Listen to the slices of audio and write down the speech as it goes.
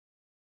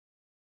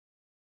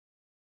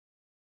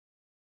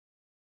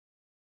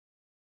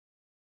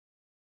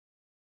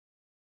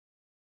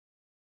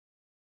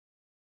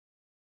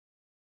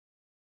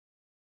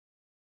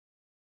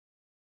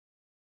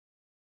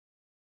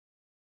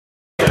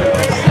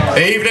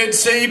Evening,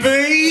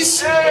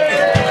 Seabreeze.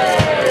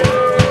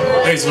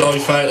 There's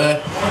life out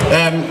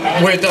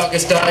there. We're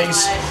Darkest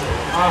Days.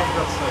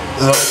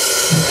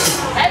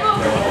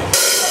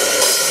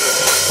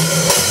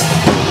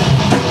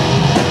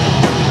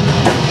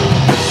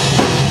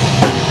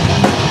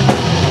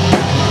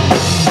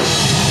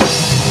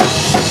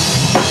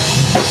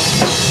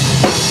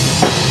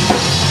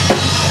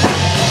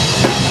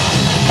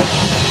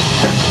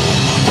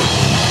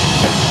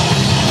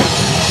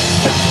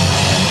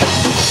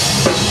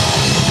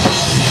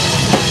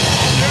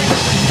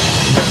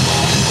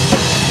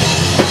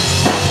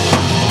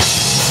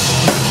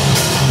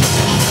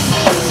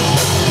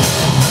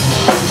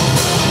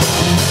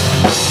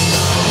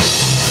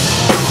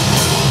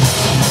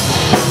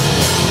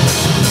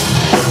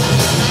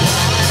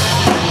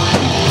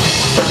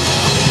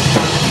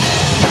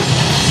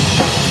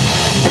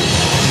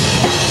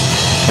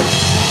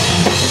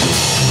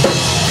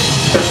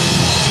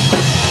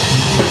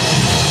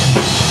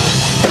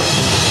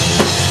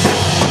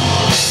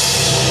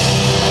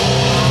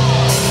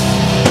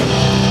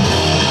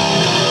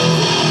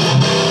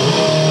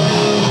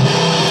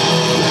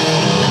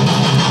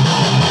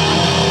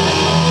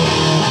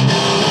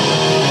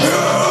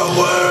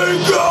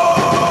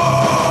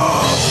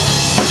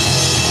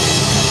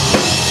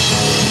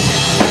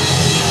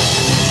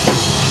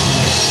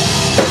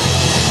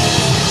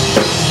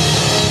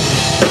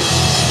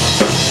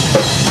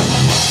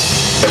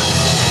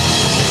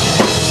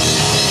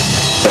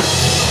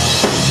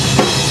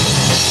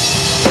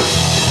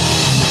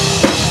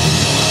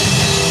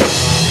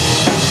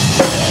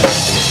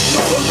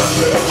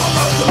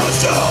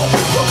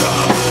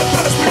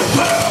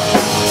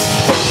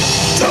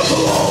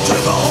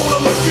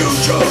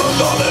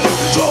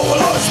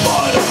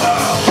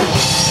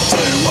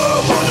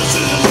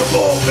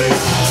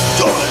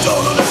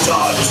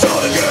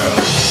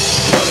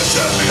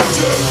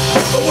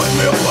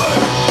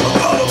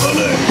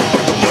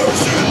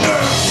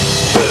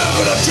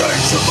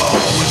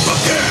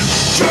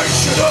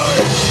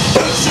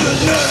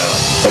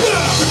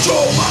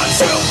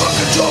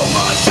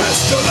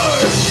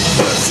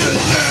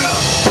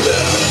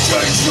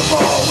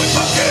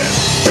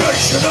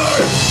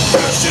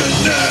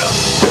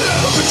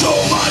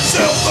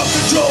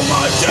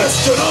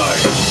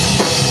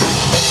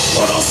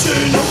 What I've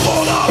seen and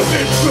what I've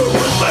been through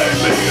has made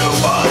me who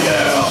I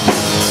am.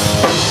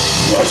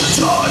 Was a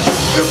time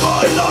in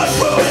my life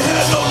where I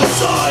had no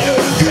desire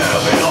to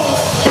carry on.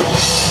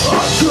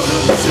 I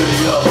couldn't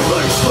see a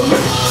place for me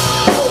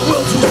or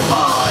will to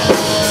find.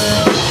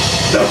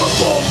 Never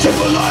thought to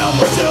rely on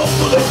myself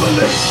for the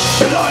belief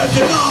that I have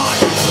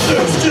denied.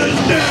 This is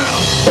now,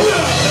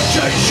 and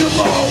change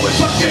tomorrow if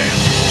I can.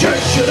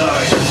 Change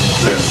today,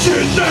 this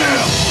is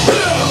now.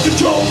 I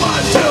control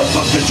myself,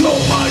 I control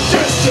my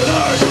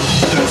destiny.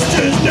 This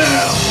is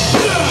now,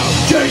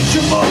 change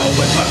tomorrow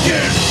if I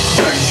can.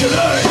 Change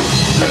today,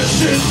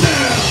 this is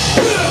now.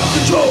 I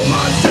control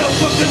myself,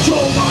 I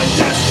control my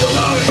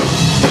destiny.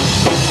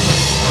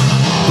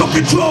 I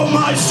control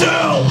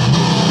myself,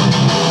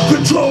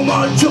 control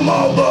my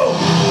tomorrow.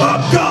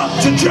 I've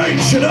got to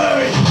change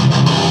today,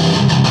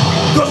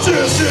 'cause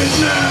this is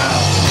now.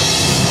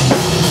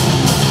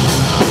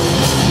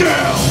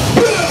 Now.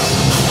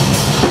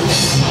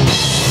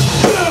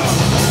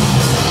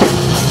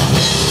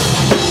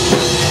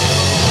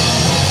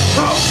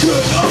 How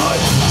could I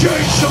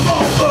change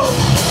tomorrow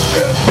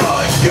if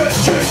I can't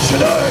change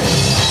today?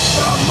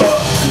 I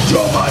must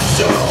control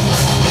myself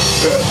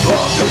if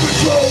I can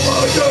control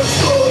my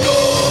destiny.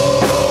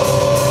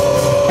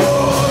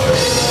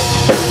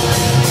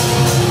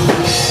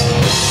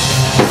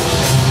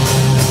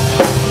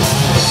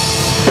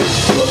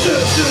 But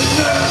this is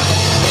now.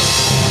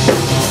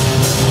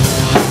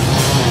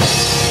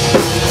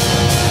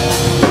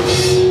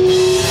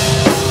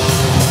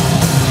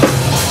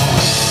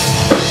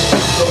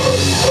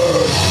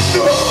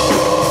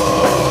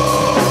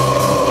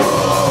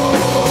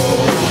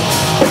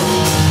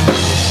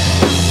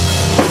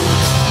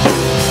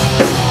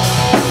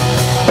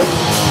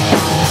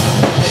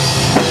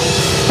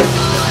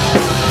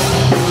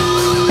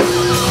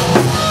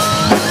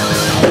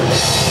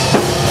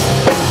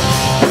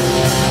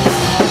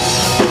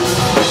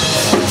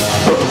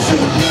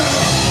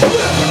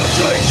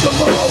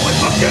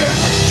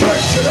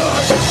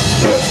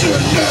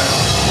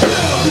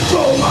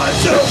 Control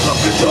myself, I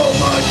control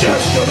my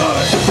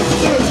destiny.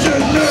 This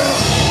is now.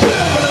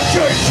 Gonna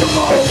change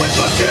tomorrow if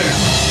I can.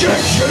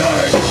 Change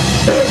today.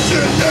 This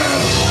is now.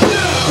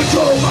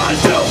 Control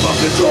myself, I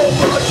control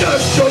my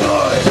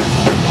destiny.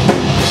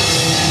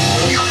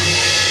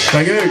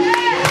 Thank you.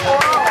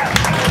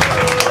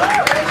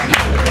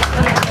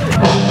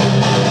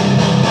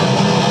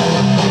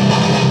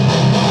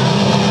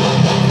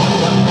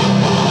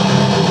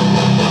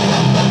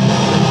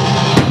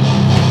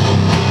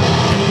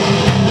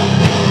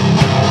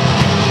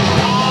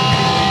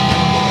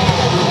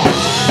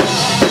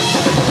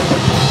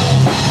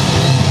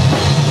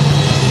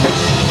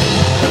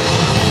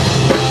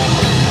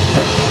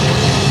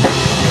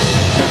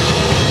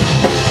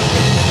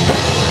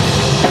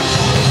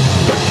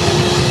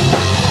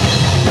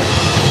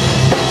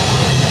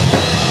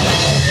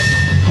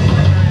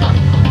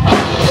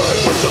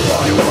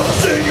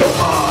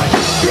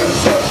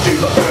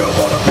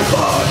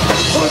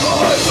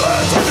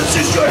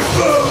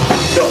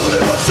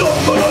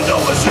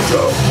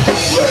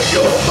 Let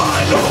your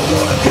mind know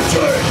what it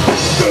contains.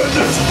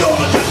 Goodness and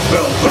knowledge is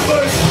built for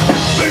me.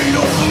 Feed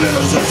on the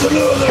innocence and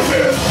other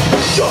men.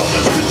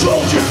 Darkness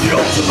controls you, the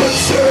ultimate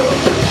sin.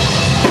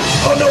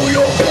 I know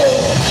you're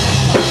born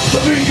to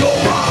be your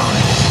mind.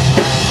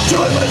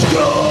 Time has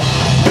come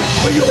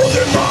for your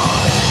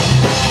demise.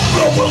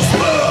 Blood will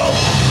smell,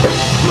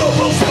 blood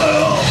will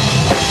smell,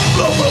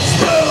 blood will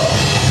smell,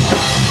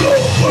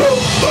 blood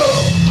will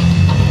smell.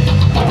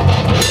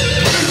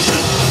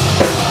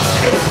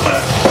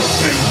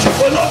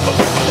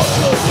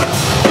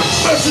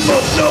 Mercy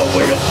must know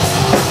we are.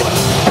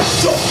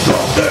 Don't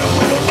calm down,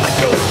 we don't like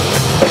you.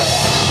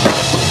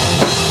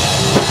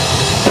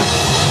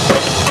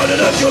 And it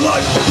has your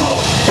life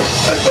apart.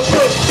 And the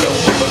blood filled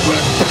with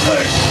regret and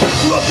pain.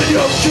 Love the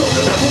young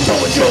children that will go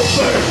with your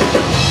fate.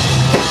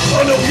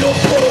 I know you're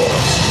born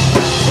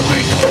to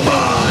be your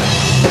mind.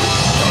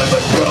 Time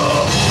has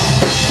come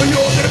for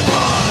your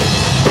demise.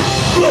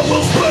 Blood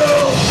will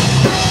smell,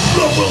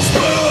 blood will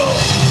smell,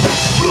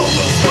 blood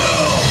will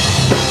smell,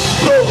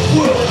 blood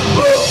will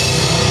smell.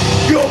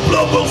 Your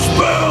blood will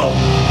smell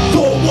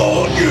for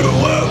what you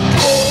have done.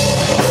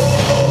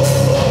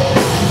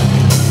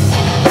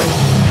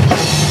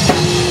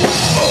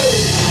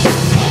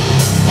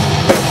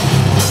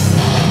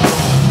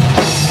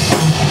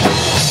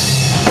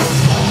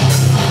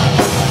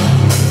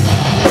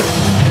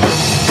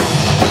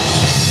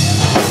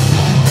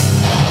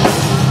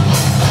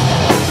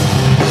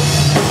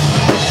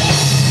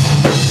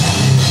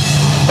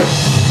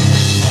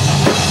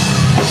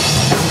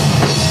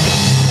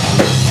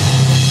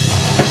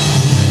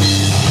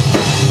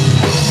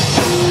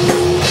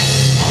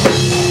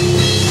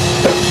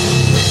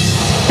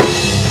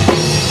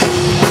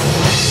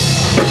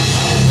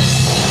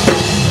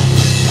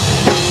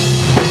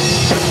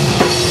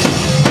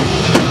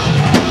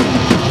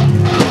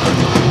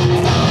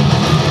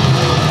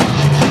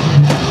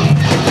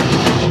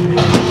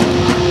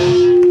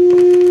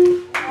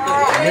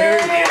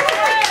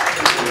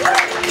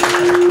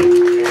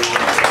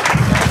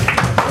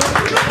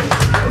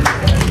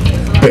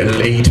 Bit of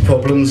lead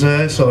problems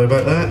there, sorry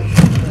about that.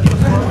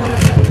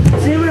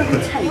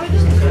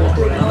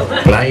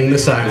 Blame the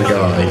sound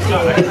guy.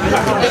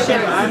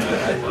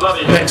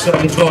 Next one,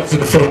 right to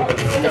the front.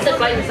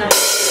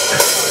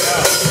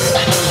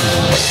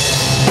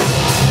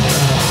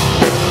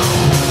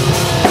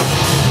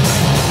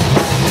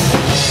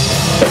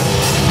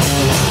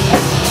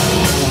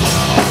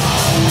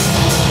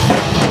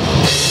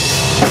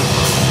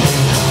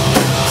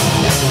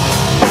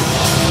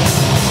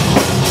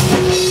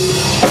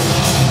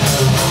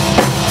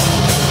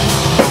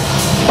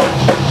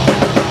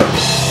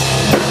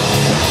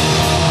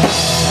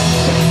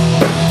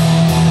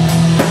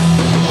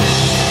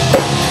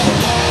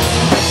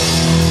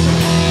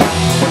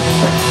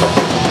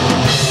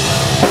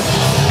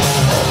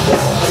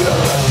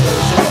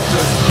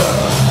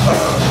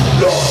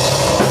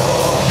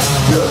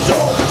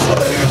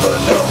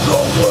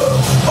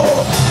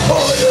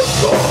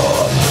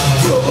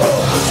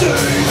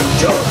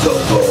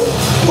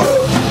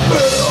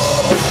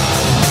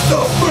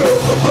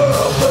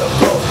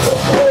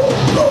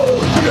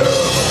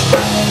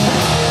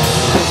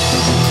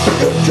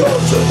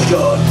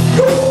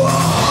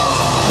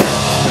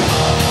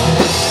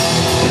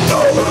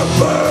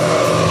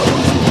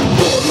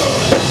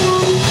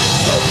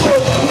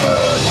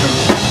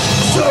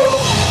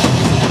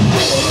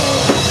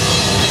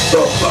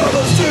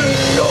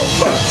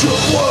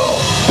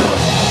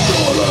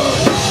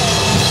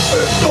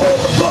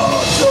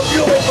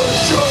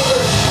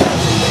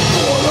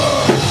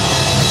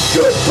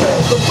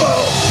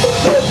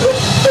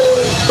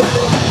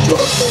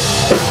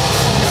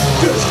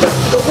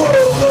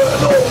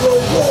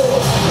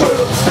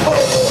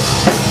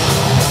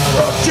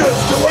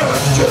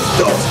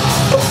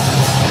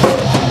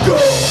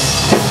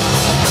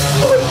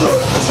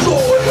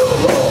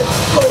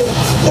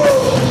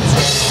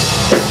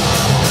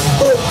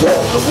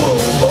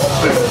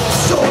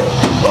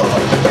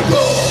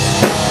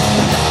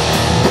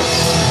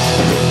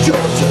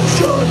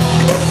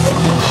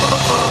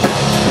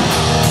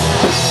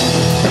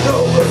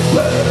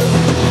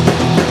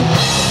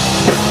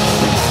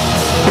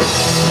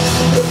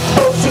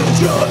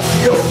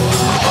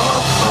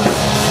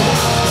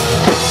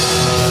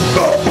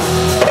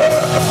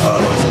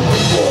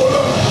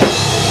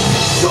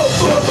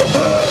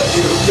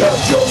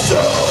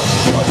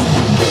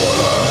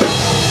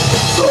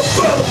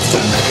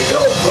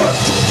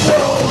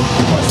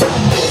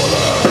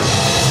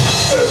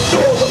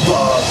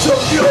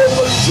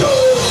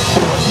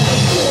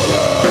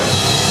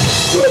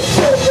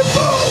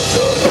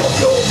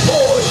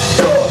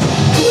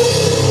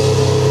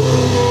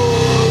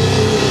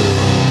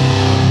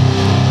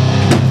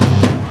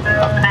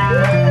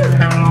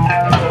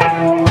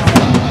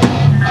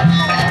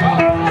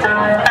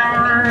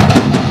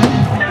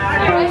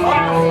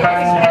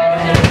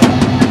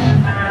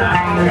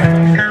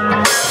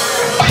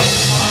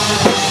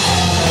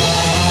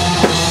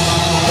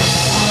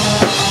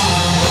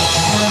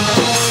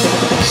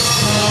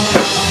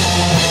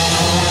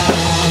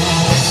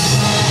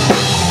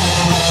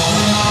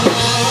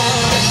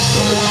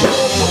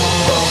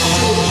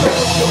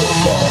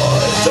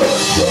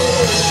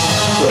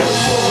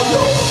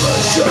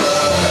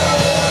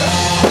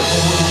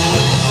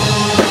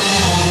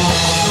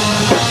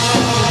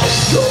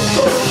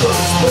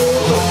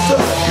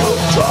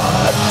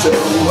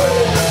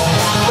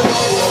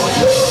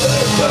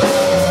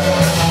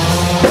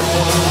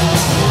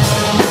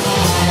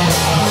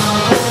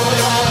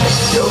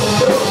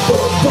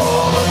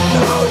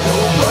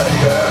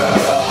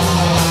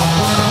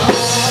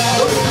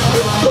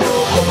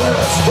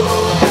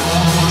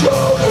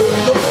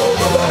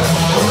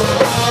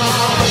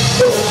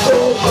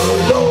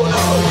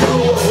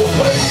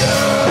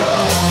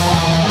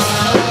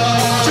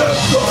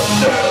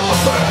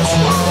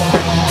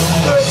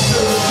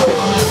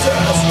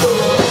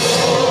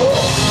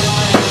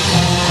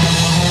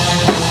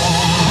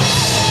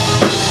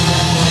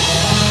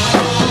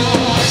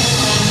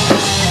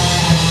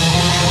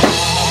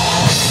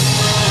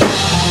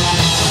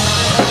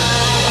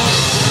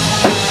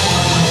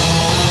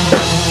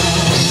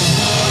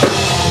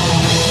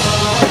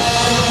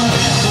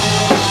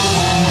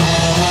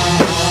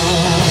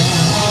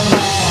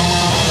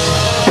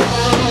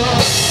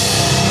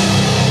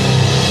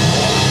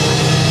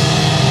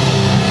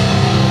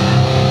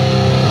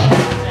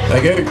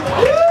 Thank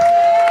you.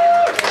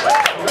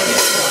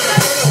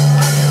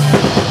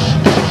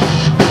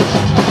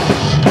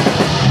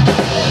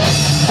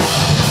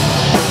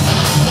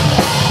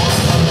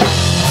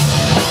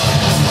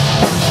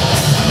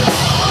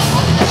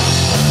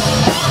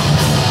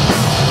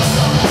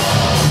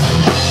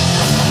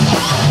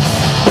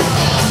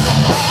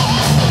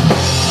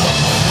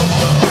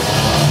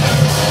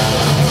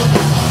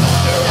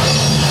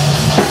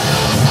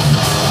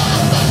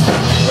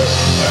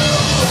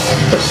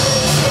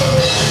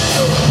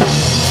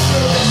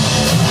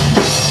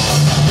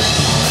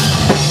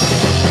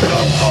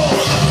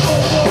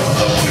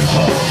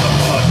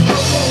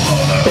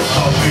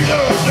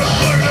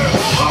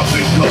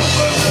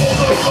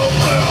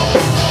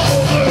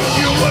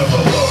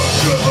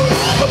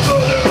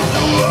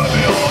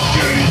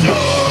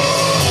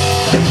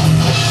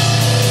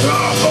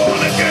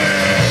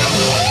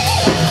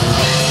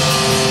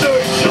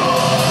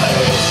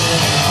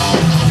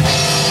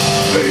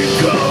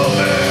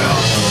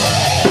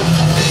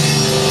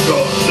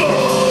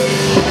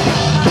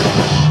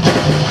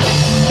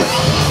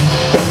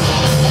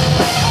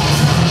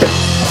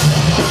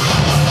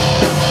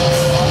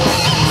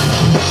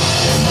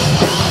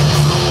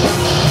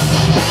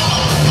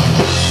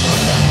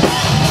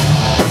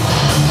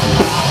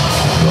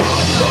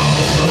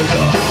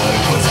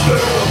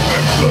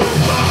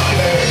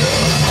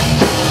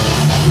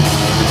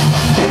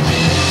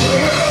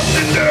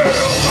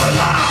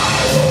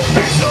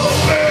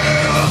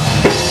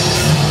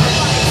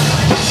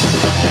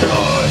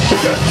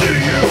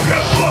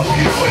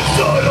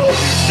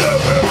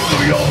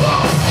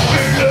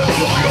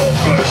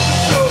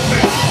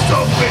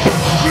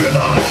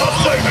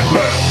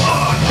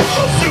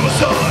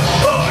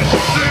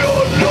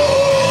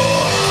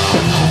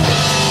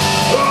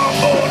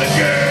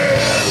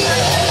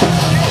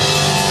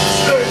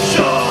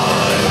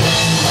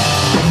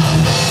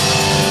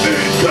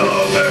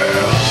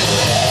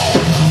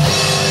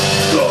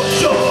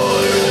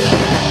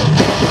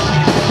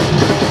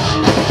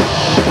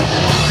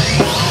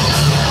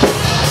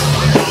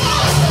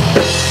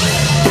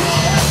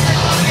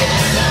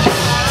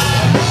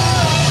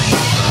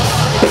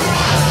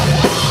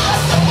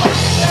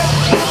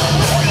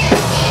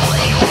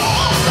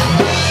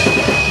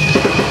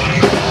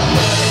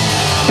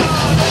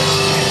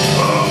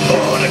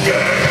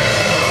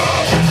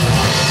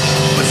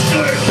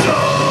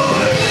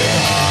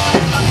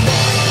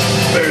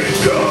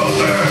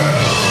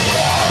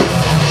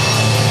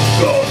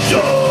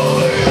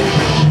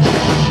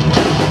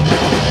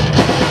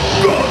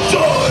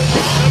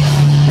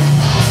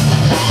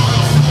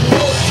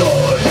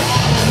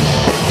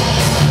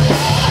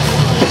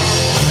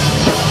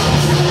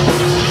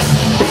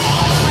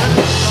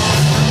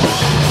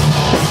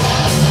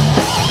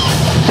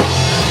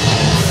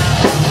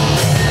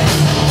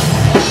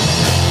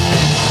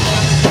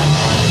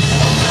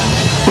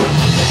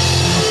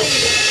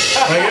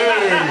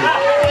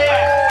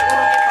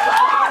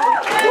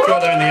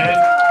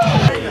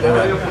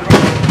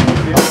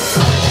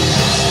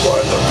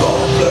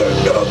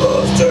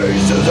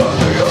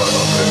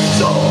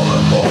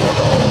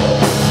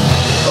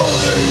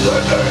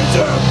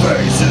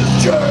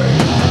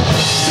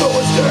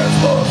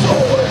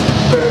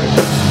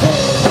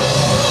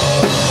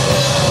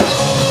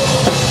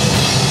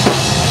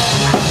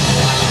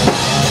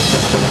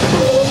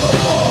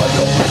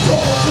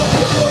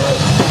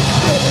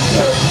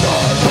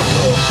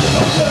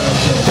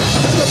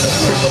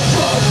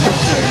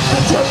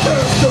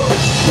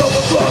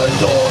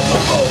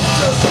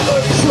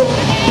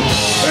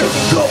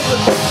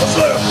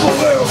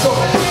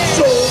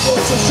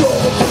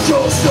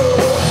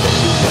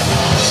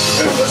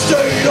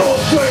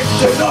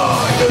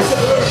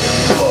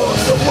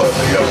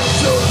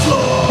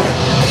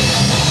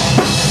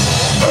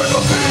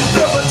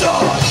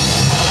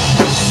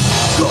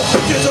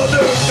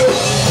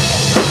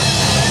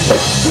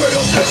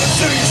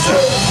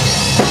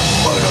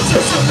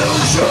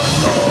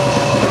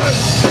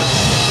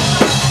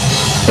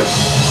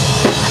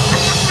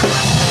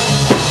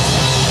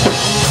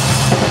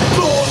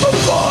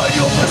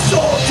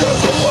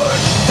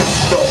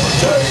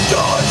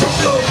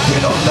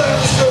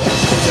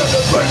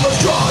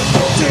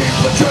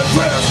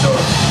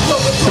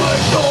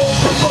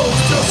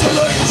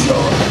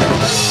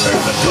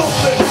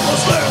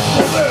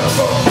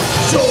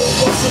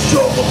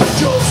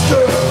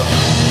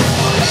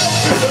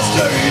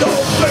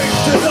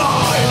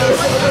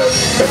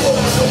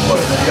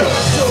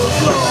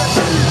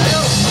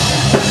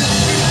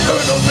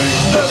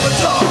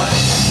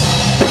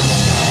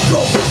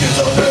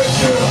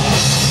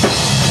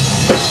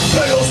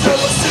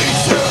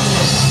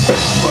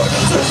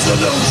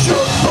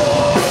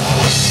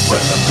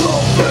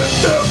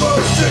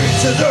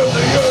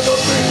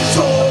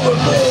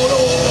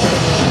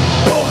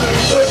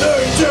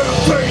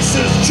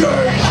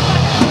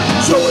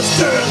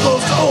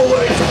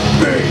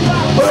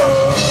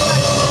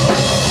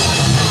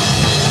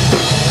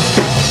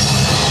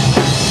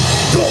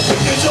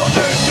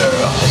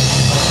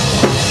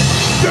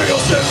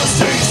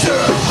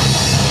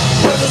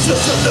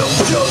 Just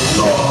illusion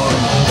lie.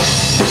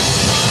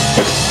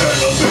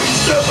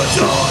 Enemies never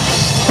die.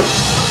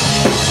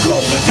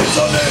 Conflict is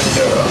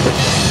unending.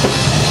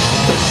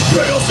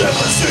 Chaos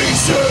never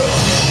ceases.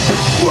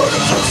 Where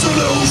does the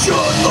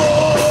solution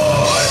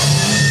lie?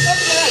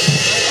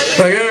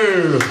 Thank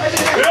you.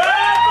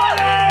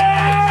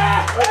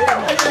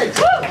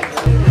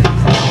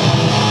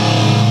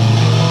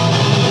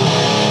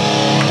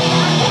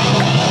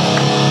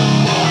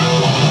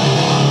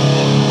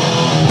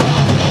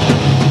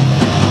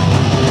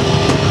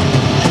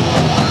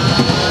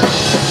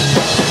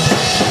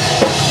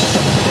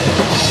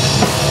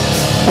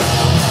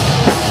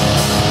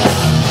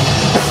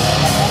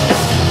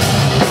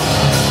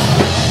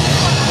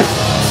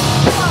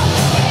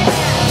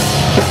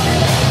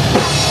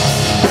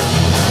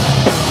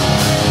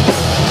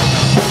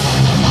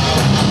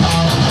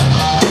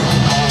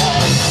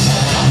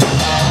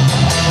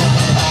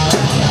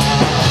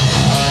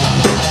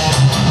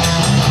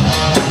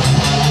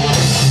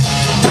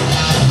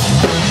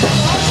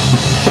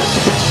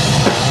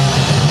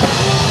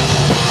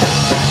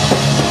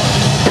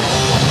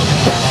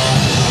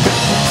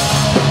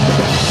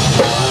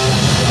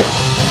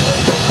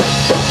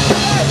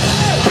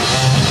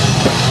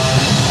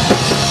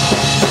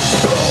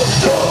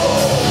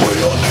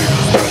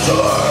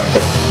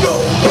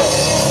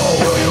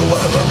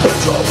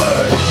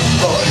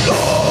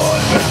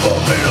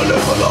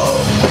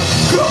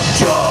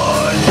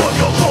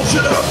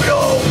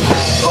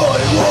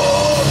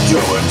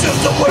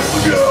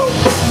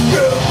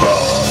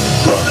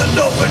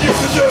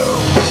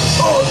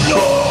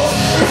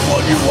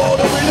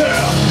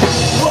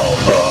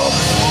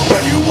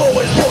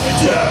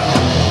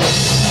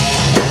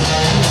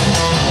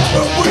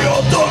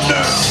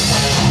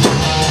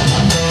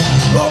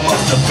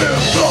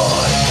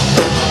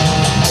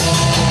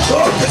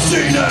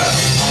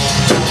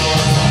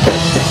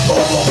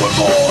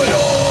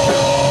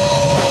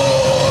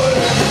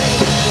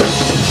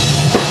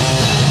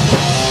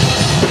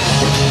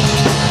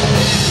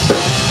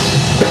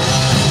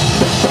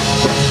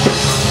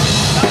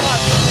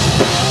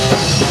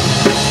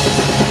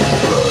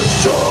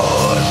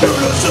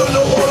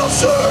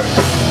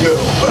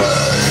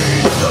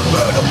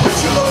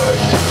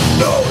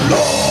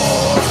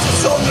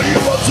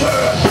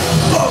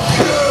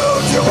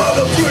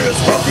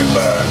 Fucking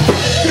man,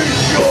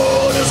 he's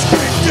gonna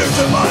scream.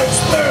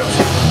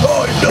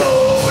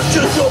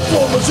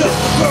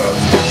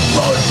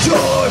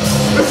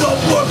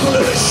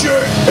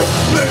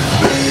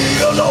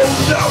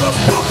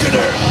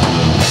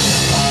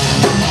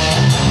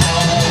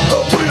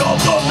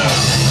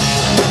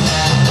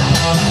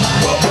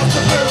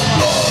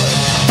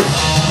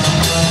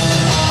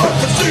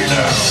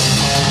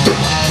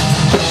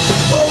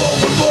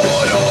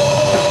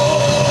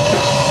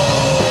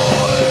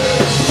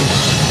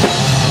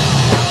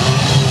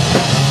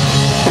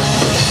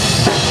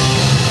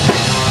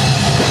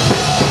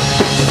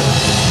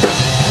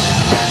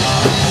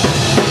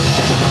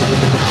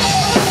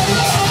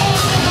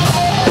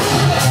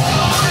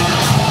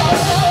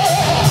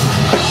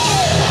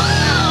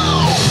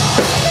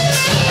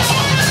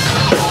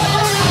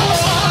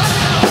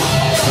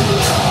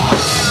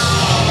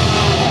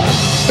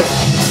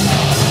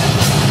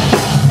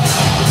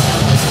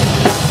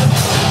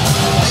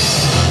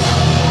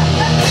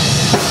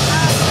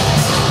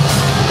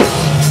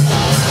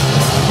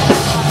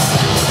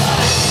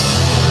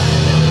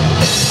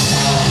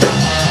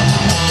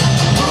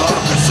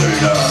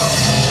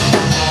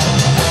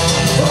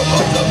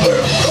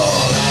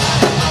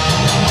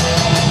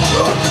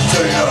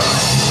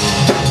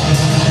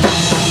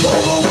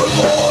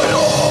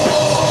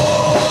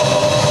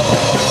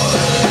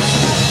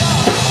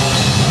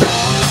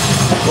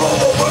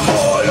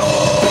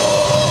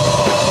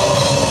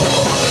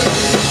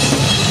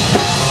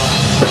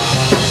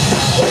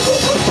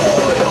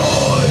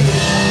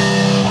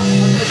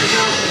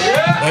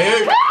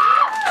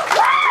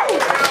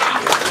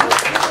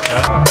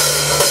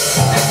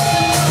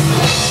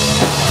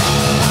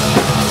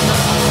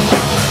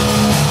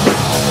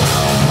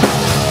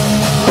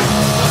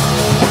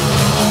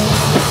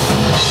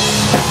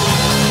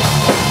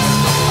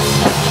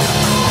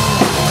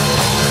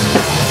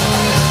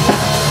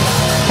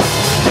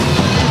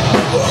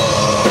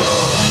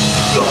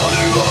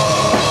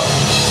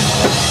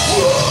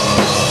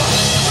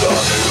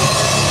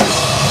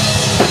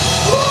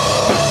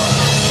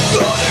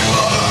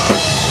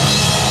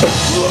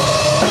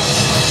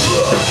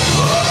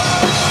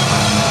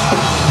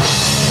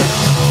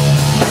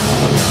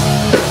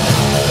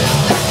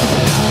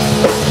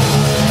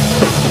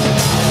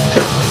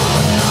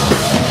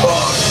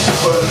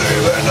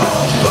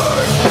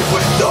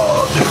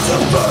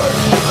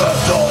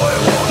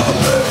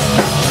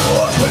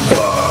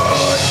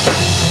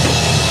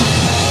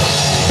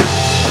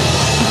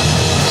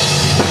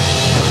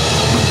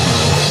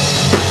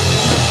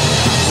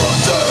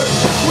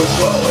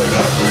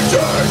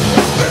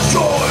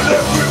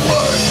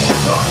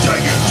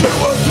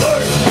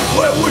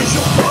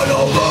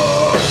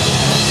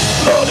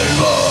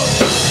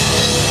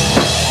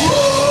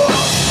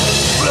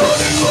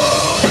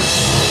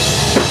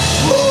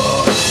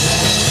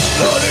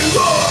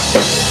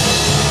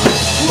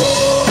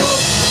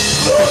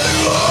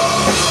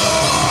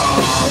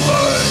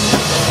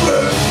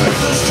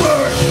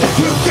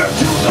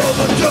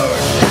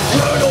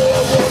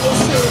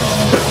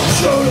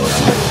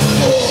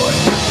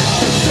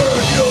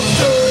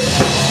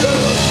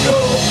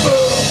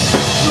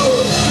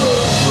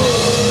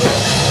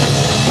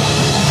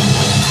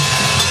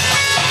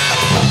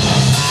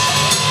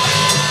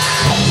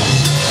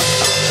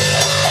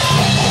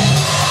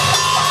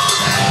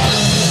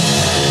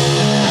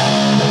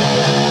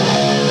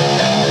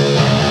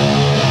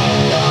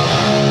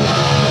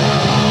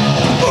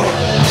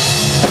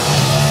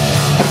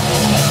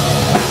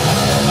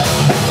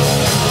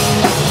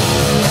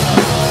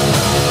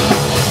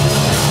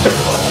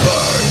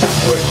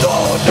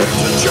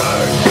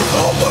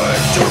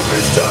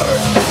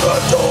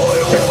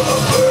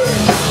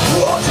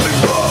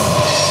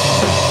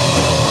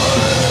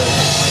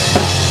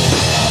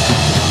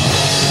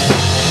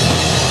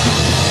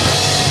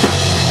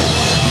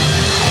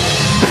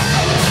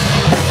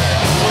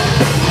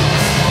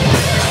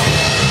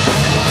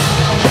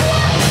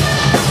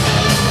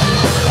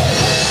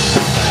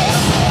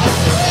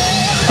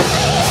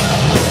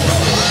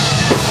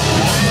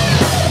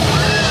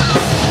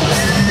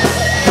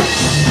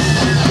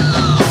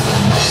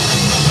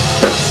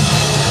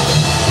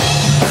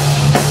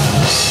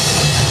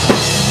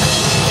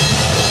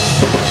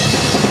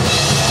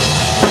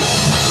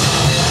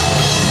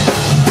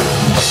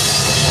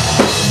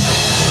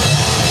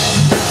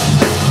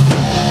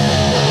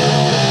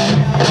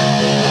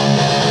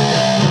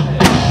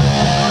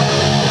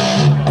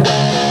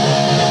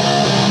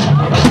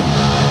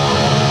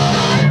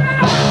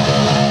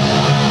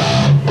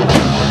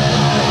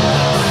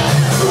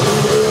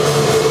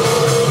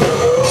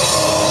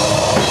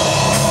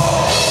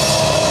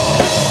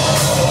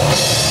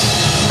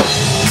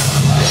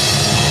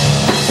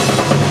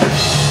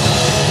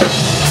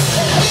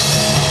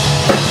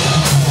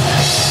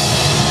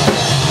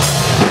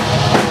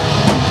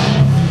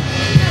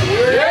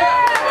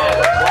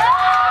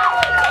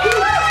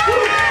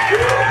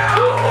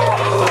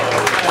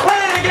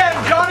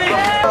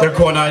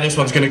 know how this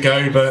one's going to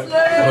go, but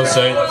we'll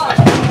see.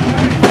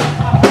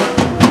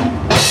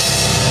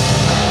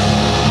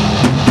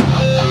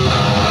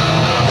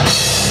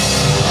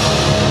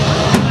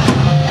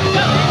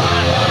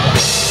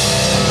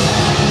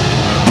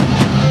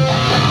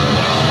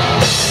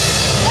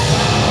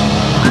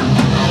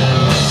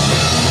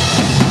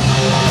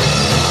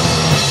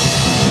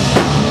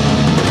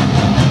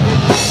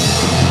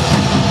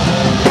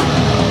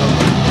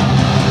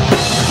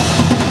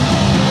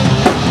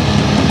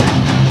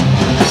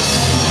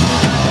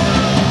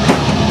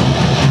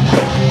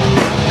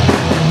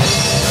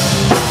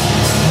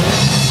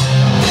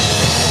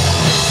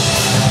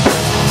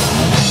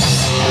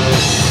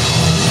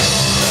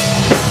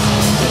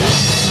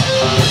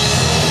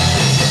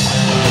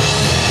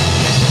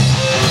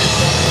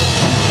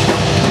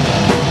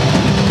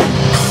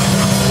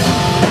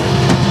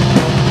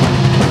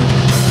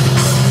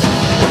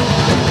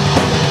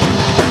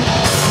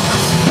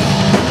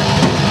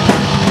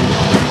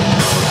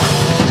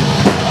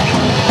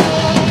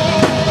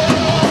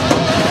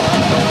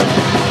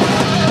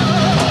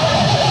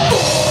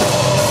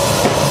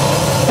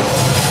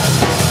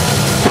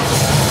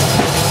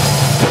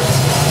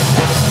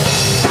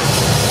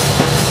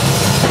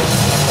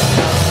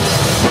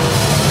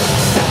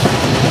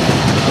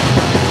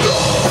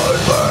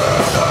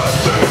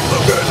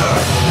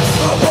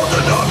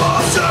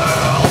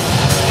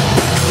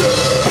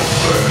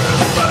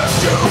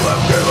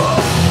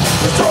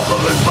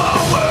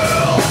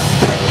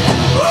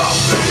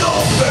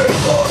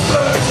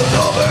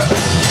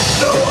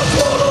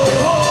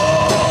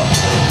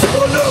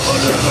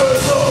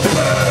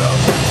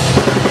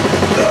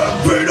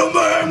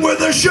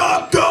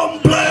 Shotgun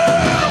blast!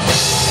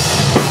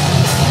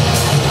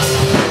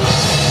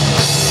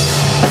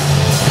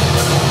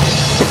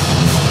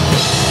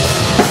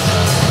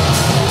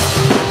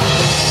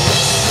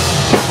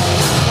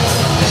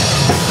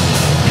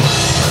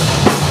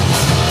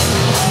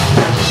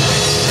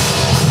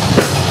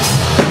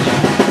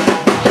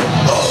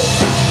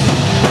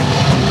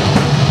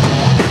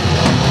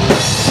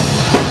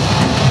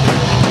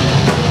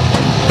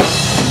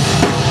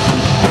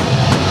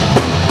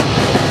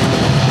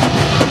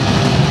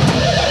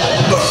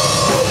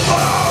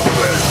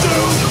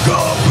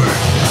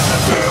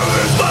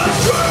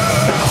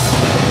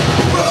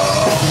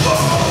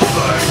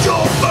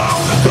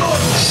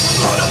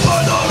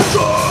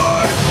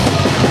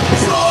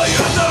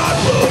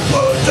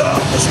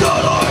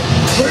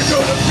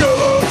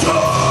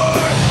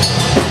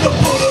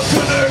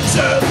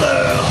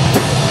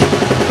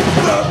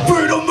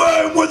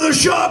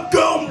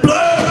 Shotgun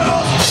blast!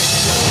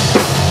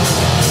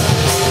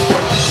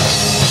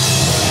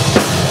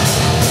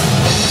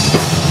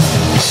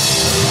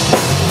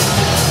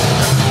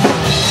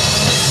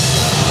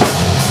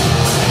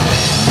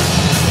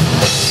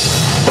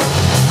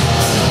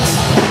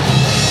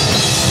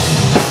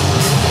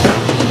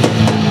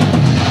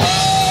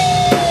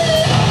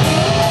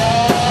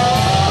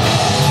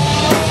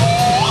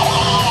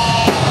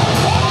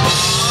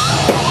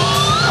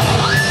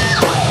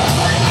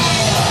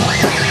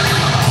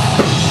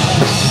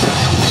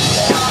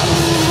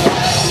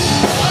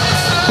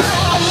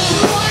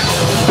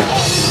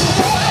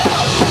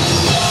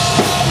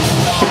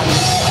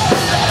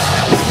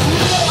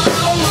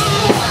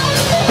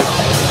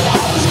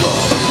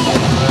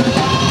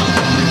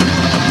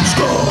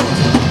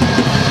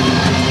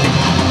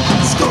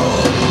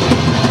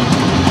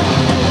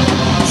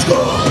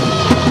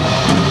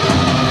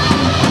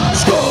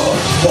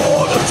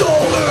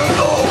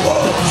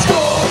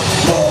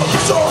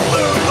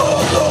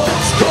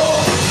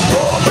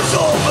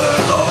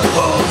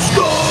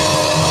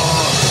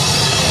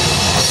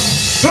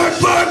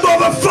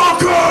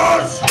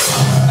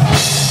 Motherfuckers!